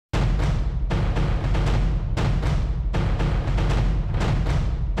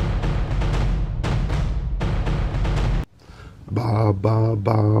Ba ba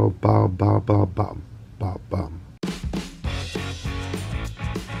ba ba ba ba ba ba ba.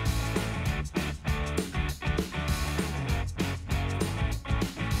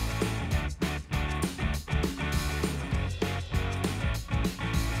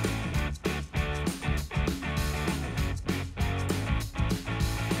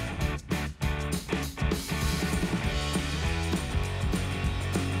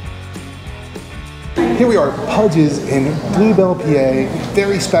 Here we are, Pudge's in Bluebell, PA.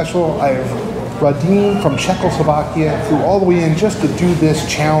 Very special. I have RADIM from Czechoslovakia. Flew all the way in just to do this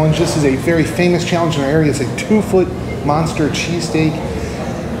challenge. This is a very famous challenge in our area. It's a 2-foot monster cheesesteak,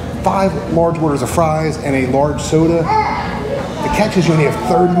 5 large orders of fries, and a large soda. The catch is you only have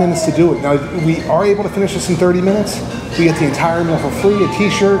 30 minutes to do it. Now, we are able to finish this in 30 minutes. We get the entire meal for free, a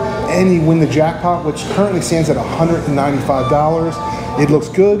t-shirt, and you win the jackpot, which currently stands at $195. It looks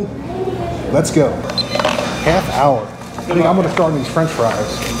good. Let's go. Half hour. I think I'm going to start on these French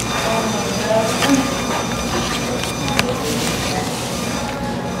fries.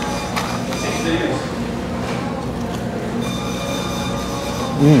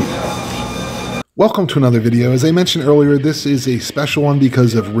 Welcome to another video. As I mentioned earlier, this is a special one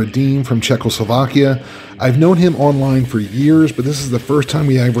because of RADIM from Czechoslovakia. I've known him online for years, but this is the first time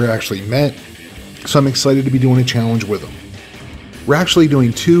we ever actually met, so I'm excited to be doing a challenge with him. We're actually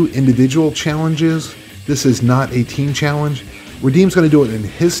doing 2 individual challenges. This is not a team challenge. RADIM's going to do it in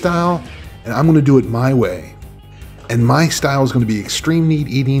his style, and I'm going to do it my way. And my style is going to be extreme neat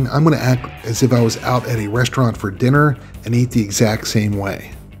eating. I'm going to act as if I was out at a restaurant for dinner and eat the exact same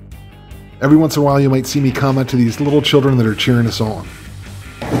way. Every once in a while you might see me comment to these little children that are cheering us on.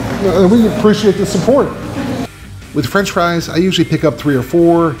 We appreciate the support. With French fries, I usually pick up 3 or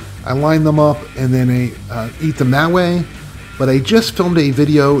 4. I line them up and then I eat them that way. But I just filmed a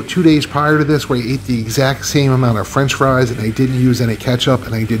video 2 days prior to this where I ate the exact same amount of French fries and I didn't use any ketchup,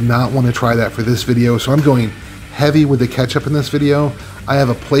 and I did not want to try that for this video. So I'm going heavy with the ketchup in this video. I have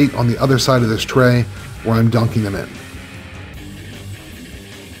a plate on the other side of this tray where I'm dunking them in.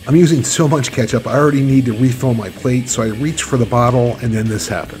 I'm using so much ketchup, I already need to refill my plate, so I reach for the bottle and then this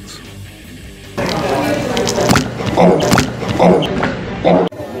happens.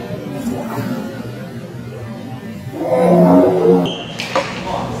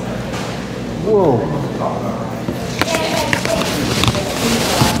 Whoa.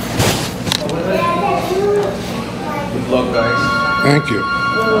 Good luck, guys. Thank you.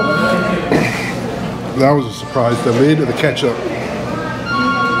 That was a surprise. The lid of the ketchup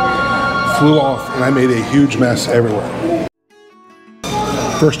flew off and I made a huge mess everywhere.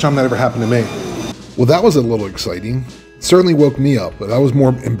 First time that ever happened to me. Well, that was a little exciting. It certainly woke me up, but I was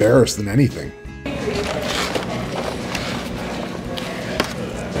more embarrassed than anything.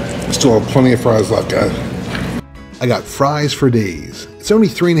 Still have plenty of fries left, guys. I got fries for days. It's only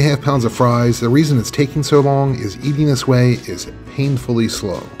 3.5 pounds of fries. The reason it's taking so long is eating this way is painfully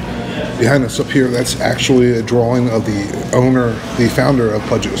slow. Behind us up here, that's actually a drawing of the owner, the founder of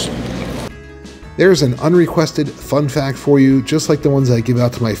Pudge's. There's an unrequested fun fact for you, just like the ones I give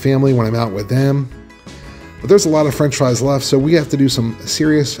out to my family when I'm out with them. But there's a lot of French fries left, so we have to do some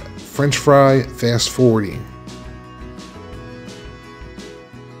serious French fry fast forwarding.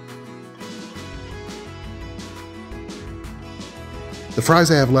 The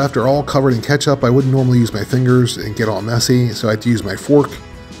fries I have left are all covered in ketchup. I wouldn't normally use my fingers and get all messy, so I had to use my fork.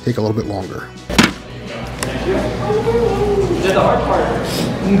 Take a little bit longer. Did the hard part.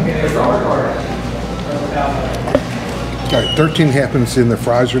 It's the hard part. Got 13.5 minutes in, the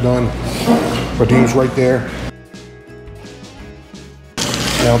fries are done. RADIM's right there.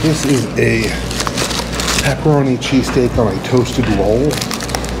 Now this is a pepperoni cheesesteak on a toasted roll.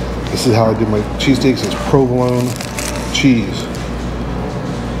 This is how I do my cheesesteaks, is provolone cheese.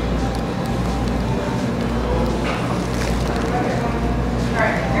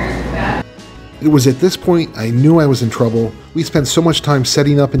 It was at this point I knew I was in trouble. We spent so much time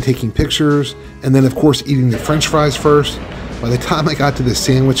setting up and taking pictures, and then of course eating the French fries first. By the time I got to the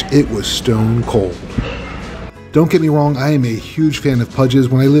sandwich, it was stone cold. Don't get me wrong, I am a huge fan of Pudge's.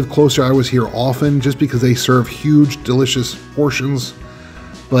 When I lived closer, I was here often just because they serve huge, delicious portions.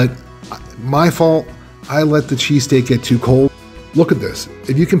 But my fault, I let the cheesesteak get too cold. Look at this.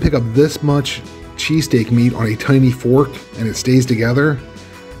 If you can pick up this much cheesesteak meat on a tiny fork and it stays together,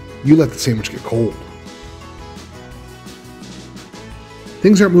 you let the sandwich get cold.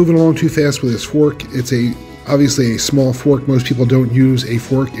 Things aren't moving along too fast with this fork. It's obviously a small fork. Most people don't use a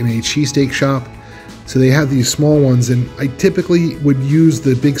fork in a cheesesteak shop. So they have these small ones, and I typically would use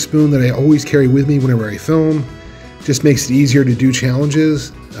the big spoon that I always carry with me whenever I film. Just makes it easier to do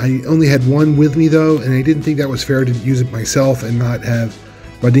challenges. I only had one with me though, and I didn't think that was fair to use it myself and not have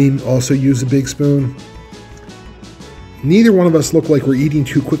RADIM also use a big spoon. Neither one of us look like we're eating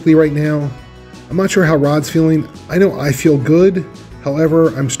too quickly right now. I'm not sure how Rod's feeling. I know I feel good. However,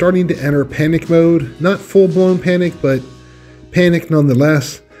 I'm starting to enter panic mode. Not full-blown panic, but panic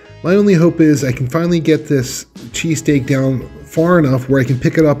nonetheless. My only hope is I can finally get this cheesesteak down far enough where I can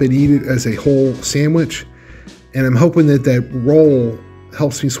pick it up and eat it as a whole sandwich. And I'm hoping that that roll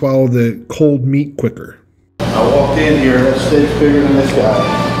helps me swallow the cold meat quicker. I walked in here, that steak's bigger than this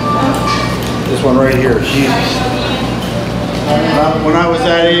guy. This one right here, Jesus. When I was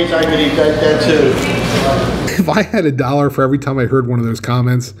that age, I could eat that too. If I had $1 for every time I heard one of those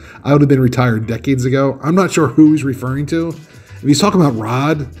comments, I would have been retired decades ago. I'm not sure who he's referring to. If he's talking about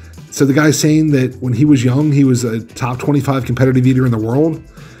Rod, so the guy's saying that when he was young, he was a top 25 competitive eater in the world.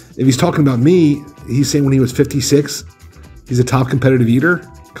 If he's talking about me, he's saying when he was 56, he's a top competitive eater?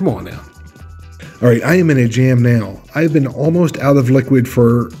 Come on now. All right, I am in a jam now. I've been almost out of liquid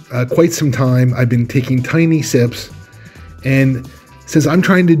for quite some time. I've been taking tiny sips. And since I'm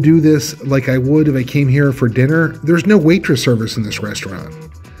trying to do this like I would if I came here for dinner, there's no waitress service in this restaurant.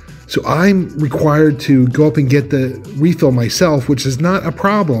 So I'm required to go up and get the refill myself, which is not a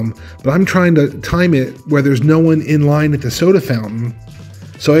problem, but I'm trying to time it where there's no one in line at the soda fountain,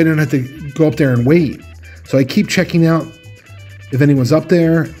 so I don't have to go up there and wait. So I keep checking out if anyone's up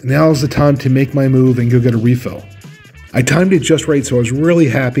there. Now's the time to make my move and go get a refill. I timed it just right, so I was really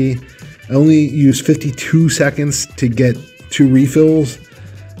happy. I only used 52 seconds to get 2 refills.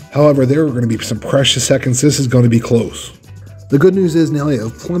 However, there are going to be some precious seconds. This is going to be close. The good news is now I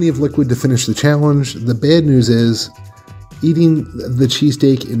have plenty of liquid to finish the challenge. The bad news is eating the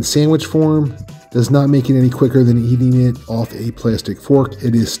cheesesteak in sandwich form does not make it any quicker than eating it off a plastic fork.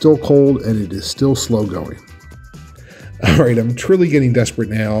 It is still cold and it is still slow going. All right, I'm truly getting desperate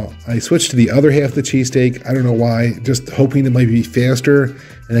now. I switched to the other half of the cheesesteak. I don't know why, just hoping it might be faster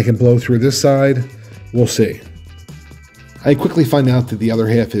and I can blow through this side. We'll see. I quickly find out that the other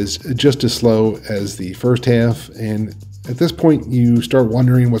half is just as slow as the first half, and at this point you start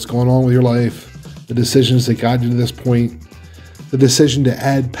wondering what's going on with your life, the decisions that got you to this point, the decision to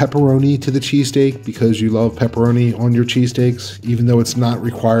add pepperoni to the cheesesteak because you love pepperoni on your cheesesteaks, even though it's not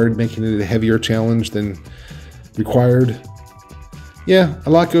required, making it a heavier challenge than required. Yeah, a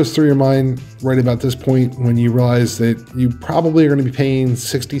lot goes through your mind right about this point when you realize that you probably are going to be paying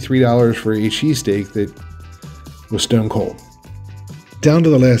 $63 for a cheesesteak that was stone cold. Down to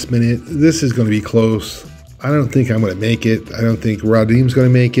the last minute, this is going to be close. I don't think I'm going to make it. I don't think RADIM's going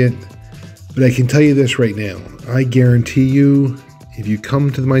to make it. But I can tell you this right now. I guarantee you, if you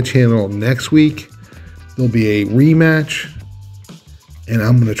come to my channel next week, there'll be a rematch, and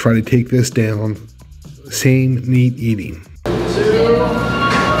I'm going to try to take this down. Same neat eating. 2, 1.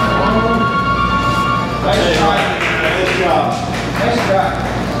 Nice job. Nice job.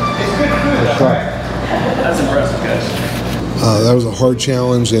 It's good food. That's right. That's impressive, guys. That was a hard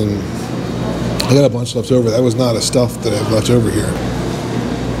challenge, and I got a bunch left over. That was not a stuff that I've left over here.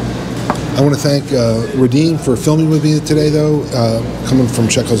 I want to thank RADIM for filming with me today, though, coming from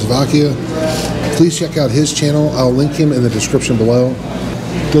Czechoslovakia. Please check out his channel. I'll link him in the description below.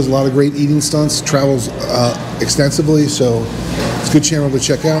 Does a lot of great eating stunts, travels extensively, so it's a good channel to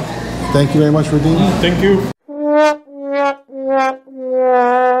check out. Thank you very much, RADIM. Thank you.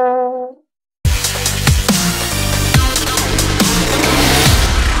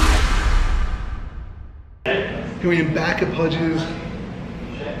 Here I am back at Pudge's.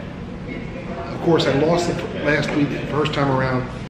 Of course, I lost it last week, the first time around.